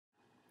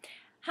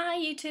Hi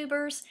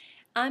YouTubers!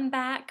 I'm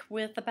back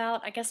with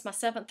about, I guess, my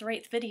 7th or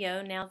 8th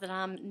video now that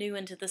I'm new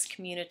into this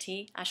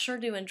community. I sure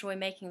do enjoy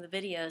making the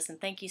videos,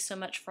 and thank you so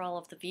much for all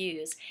of the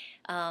views.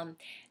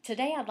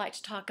 Today I'd like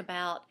to talk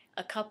about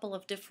a couple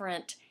of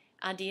different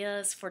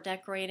ideas for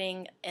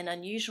decorating an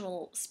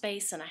unusual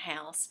space in a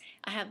house.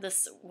 I have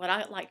this, what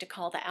I like to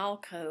call the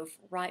alcove,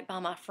 right by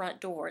my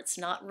front door. It's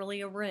not really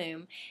a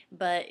room,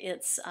 but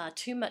it's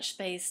too much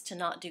space to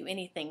not do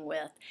anything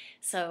with.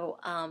 So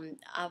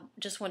I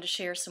just wanted to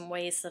share some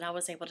ways that I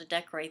was able to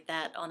decorate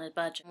that on a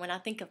budget. When I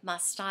think of my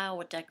style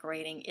with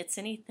decorating, it's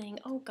anything,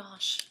 oh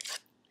gosh.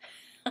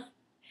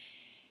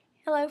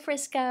 Hello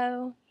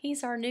Frisco.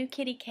 He's our new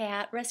kitty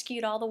cat,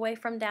 rescued all the way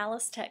from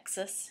Dallas,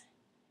 Texas.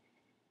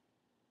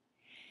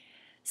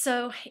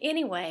 So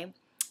anyway,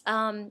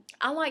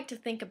 I like to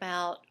think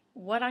about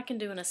what I can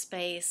do in a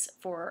space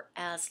for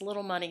as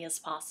little money as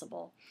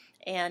possible.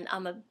 And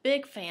I'm a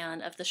big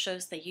fan of the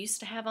shows they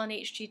used to have on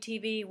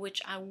HGTV,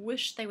 which I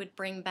wish they would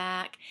bring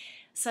back,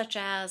 such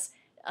as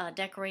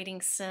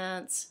Decorating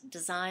Sense,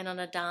 Design on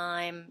a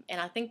Dime, and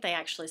I think they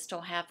actually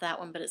still have that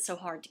one, but it's so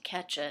hard to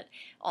catch it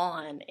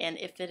on, and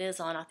if it is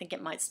on, I think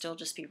it might still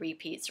just be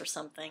repeats or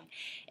something.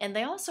 And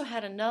they also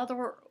had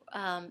another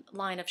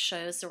line of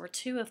shows. There were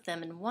two of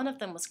them, and one of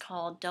them was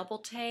called Double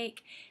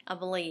Take, I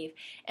believe,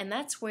 and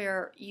that's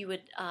where you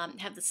would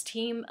have this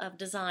team of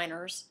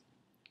designers,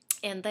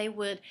 and they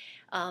would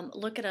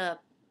look at a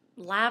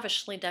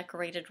lavishly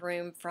decorated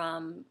room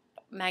from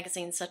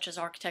magazines such as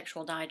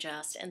Architectural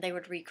Digest, and they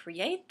would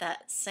recreate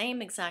that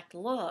same exact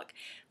look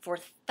for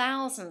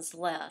thousands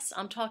less.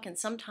 I'm talking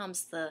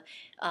sometimes the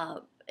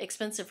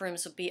expensive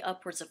rooms would be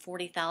upwards of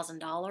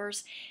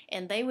 $40,000,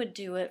 and they would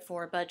do it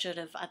for a budget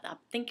of, I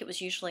think it was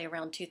usually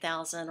around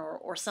 $2,000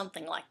 or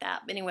something like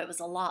that. But anyway, it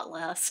was a lot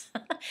less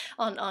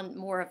on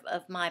more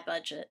of my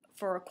budget.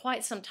 For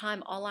quite some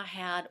time, all I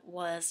had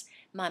was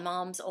my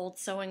mom's old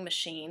sewing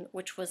machine,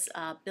 which was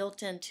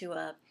built into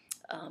a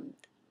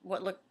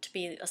what looked to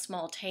be a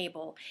small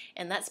table,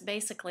 and that's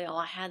basically all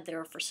I had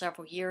there for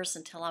several years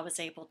until I was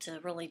able to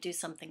really do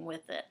something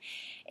with it.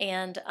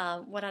 And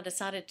what I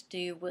decided to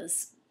do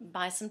was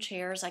buy some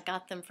chairs. I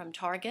got them from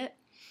Target,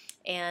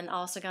 and I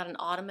also got an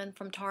ottoman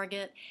from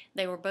Target.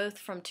 They were both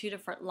from two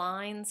different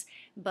lines,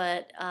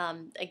 but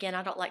again,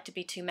 I don't like to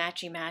be too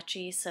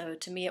matchy-matchy, so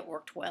to me it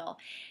worked well.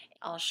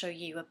 I'll show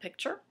you a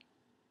picture.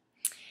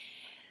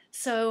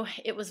 So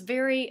it was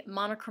very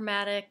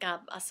monochromatic.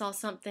 I saw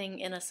something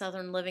in a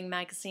Southern Living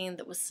magazine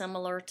that was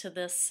similar to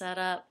this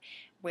setup,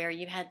 where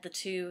you had the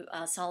two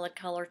solid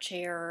color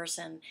chairs,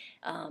 and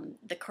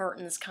the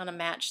curtains kind of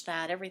matched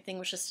that. Everything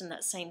was just in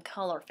that same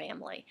color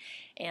family,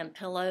 and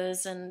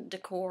pillows and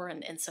decor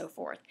and so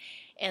forth.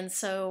 And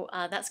so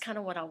that's kind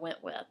of what I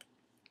went with.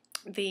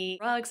 The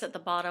rugs at the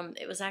bottom,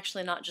 it was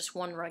actually not just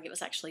one rug, it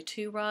was actually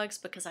two rugs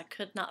because I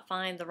could not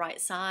find the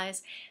right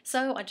size.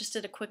 So I just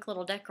did a quick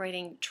little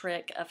decorating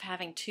trick of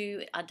having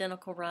two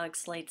identical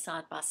rugs laid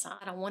side by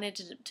side. I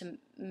wanted to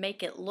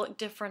make it look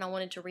different. I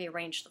wanted to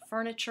rearrange the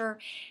furniture,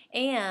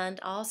 and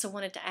I also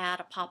wanted to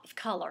add a pop of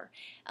color.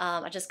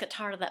 I just got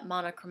tired of that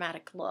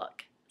monochromatic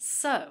look.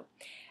 So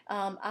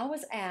I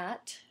was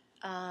at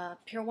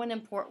Pier 1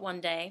 Import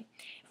one day.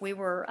 We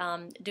were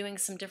doing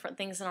some different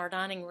things in our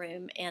dining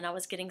room, and I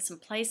was getting some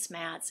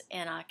placemats,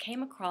 and I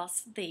came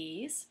across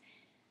these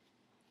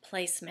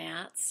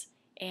placemats,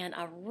 and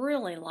I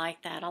really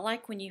like that. I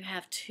like when you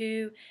have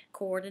two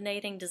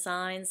coordinating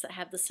designs that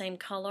have the same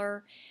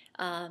color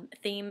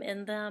theme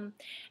in them,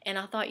 and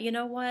I thought, you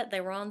know what, they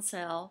were on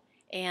sale,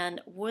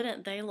 and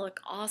wouldn't they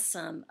look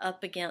awesome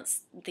up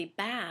against the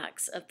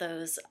backs of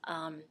those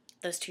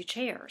two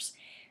chairs.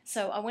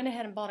 So I went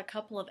ahead and bought a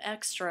couple of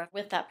extra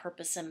with that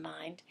purpose in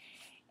mind.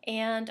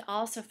 And I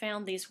also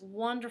found these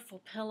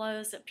wonderful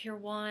pillows at Pier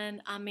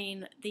 1. I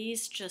mean,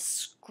 these just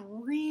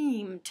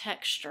scream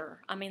texture.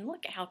 I mean,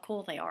 look at how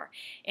cool they are.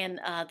 And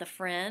the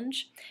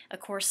fringe.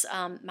 Of course,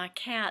 my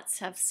cats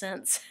have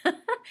since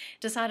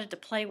decided to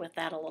play with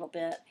that a little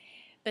bit.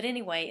 But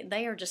anyway,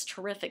 they are just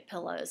terrific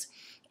pillows.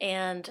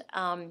 And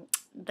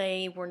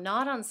they were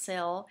not on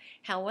sale.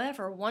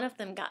 However, one of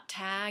them got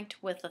tagged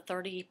with a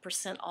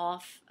 30%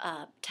 off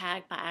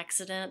tag by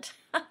accident.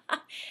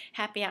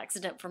 Happy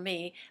accident for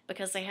me,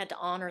 because they had to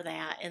honor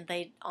that, and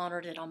they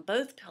honored it on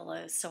both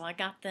pillows. So I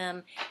got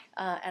them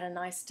at a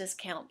nice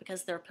discount,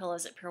 because their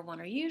pillows at Pier 1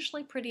 are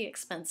usually pretty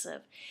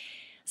expensive.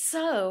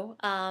 So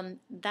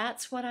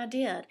that's what I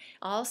did.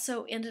 I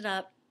also ended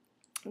up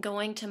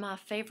going to my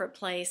favorite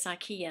place,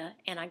 IKEA,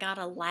 and I got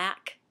a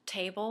lac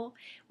table,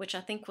 which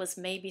I think was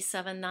maybe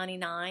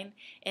 $7.99,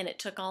 and it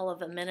took all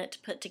of a minute to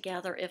put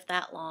together, if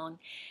that long.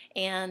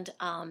 And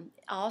I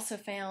also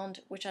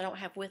found, which I don't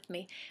have with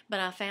me, but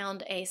I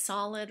found a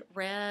solid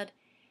red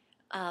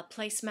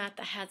placemat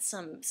that had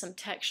some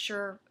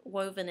texture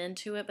woven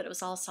into it, but it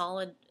was all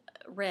solid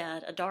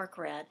red, a dark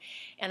red,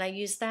 and I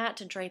used that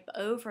to drape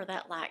over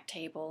that lac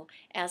table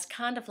as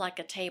kind of like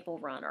a table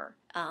runner,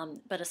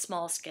 but a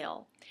small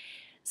scale.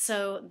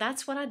 So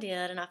that's what I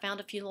did, and I found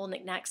a few little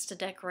knickknacks to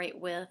decorate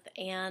with,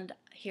 and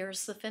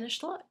here's the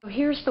finished look.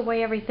 Here's the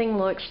way everything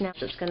looks now.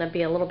 It's going to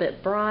be a little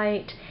bit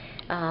bright,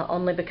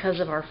 only because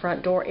of our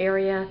front door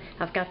area.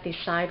 I've got these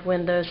side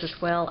windows as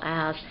well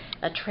as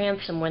a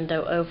transom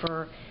window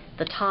over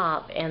the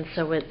top, and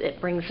so it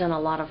brings in a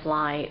lot of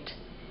light.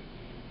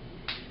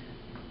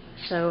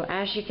 So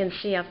as you can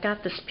see, I've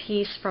got this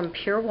piece from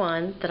Pure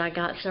One that I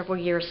got several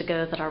years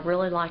ago that I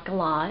really like a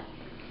lot.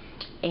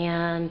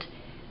 And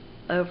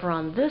over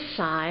on this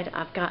side,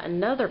 I've got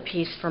another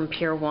piece from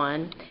Pure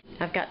One.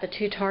 I've got the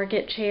two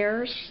Target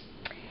chairs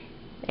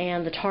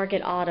and the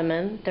Target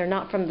ottoman. They're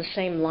not from the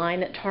same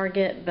line at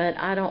Target, but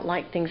I don't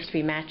like things to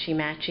be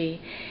matchy-matchy.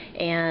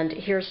 And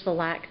here's the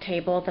lack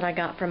table that I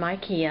got from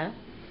IKEA.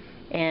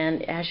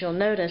 And as you'll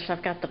notice,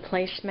 I've got the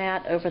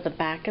placemat over the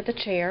back of the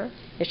chair.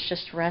 It's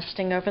just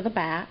resting over the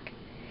back.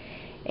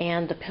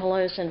 And the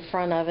pillows in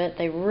front of it,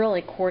 they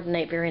really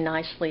coordinate very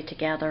nicely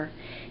together.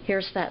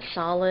 Here's that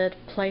solid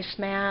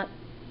placemat.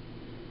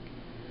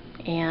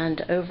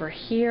 And over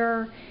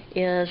here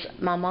is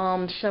my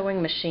mom's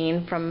sewing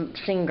machine from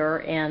Singer,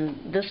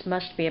 and this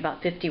must be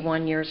about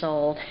 51 years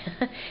old.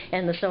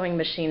 And the sewing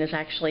machine is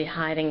actually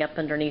hiding up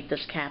underneath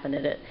this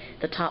cabinet.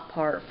 The top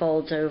part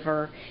folds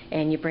over,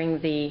 and you bring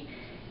the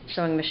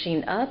sewing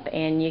machine up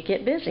and you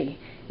get busy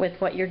with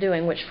what you're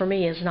doing, which for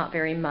me is not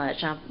very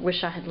much. I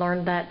wish I had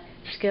learned that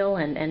skill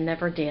and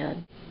never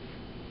did.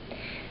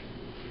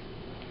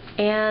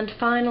 And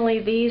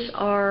finally, these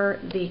are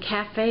the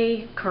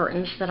cafe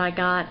curtains that I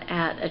got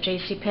at a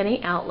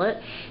JCPenney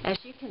outlet. As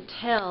you can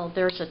tell,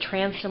 there's a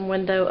transom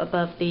window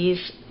above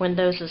these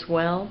windows as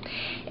well.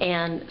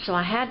 And so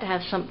I had to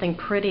have something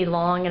pretty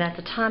long, and at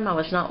the time I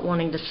was not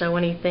wanting to sew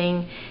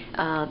anything,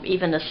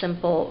 even a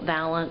simple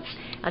valance.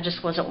 I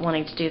just wasn't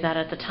wanting to do that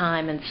at the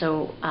time, and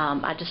so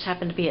I just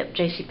happened to be at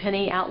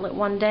JCPenney outlet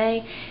one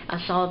day. I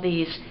saw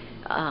these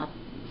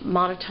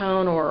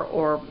monotone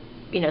or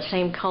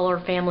same color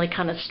family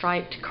kind of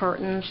striped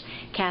curtains,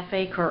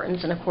 cafe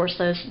curtains, and of course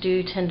those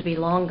do tend to be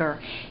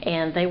longer,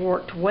 and they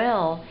worked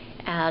well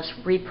as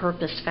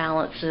repurposed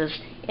valances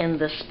in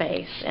this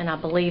space. And I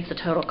believe the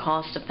total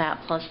cost of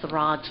that plus the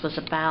rods was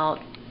about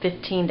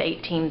 $15 to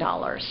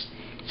 $18.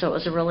 So it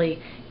was a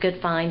really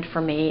good find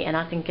for me, and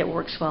I think it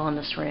works well in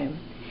this room.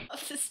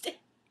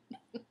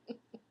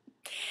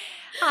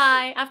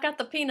 Hi, I've got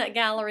the peanut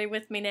gallery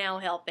with me now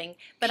helping,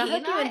 but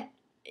Peanut? I hope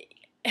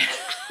you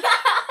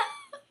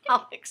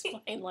I'll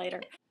explain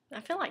later.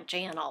 I feel like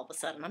Jan all of a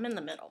sudden. I'm in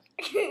the middle.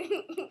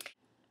 Oh,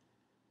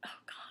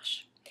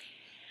 gosh.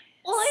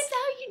 Well, it's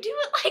how you do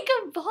it like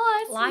a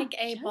boss. Like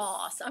a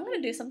boss. I'm going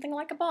to do something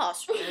like a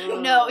boss.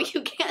 No,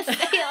 you can't say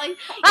it like, you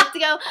have to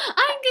go,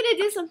 I'm going to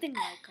do something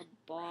like a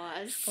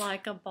boss.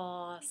 Like a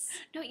boss.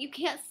 No, you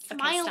can't Okay,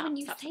 smile stop, when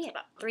you stop, say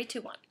stop. it. 3,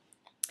 2, 1.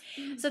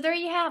 So there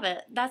you have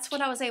it. That's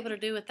what I was able to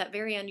do with that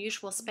very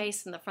unusual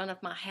space in the front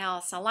of my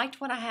house. I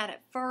liked what I had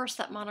at first,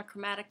 that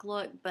monochromatic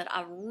look, but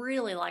I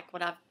really like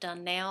what I've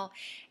done now,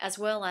 as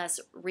well as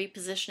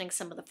repositioning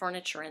some of the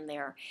furniture in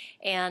there.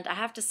 And I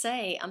have to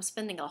say, I'm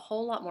spending a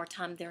whole lot more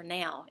time there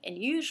now. And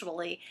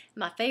usually,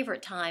 my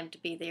favorite time to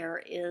be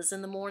there is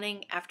in the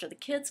morning after the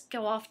kids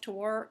go off to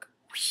work,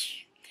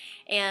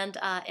 and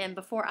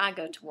before I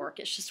go to work.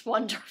 It's just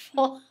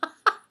wonderful.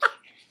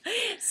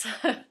 So,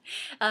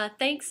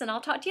 thanks, and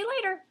I'll talk to you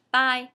later. Bye.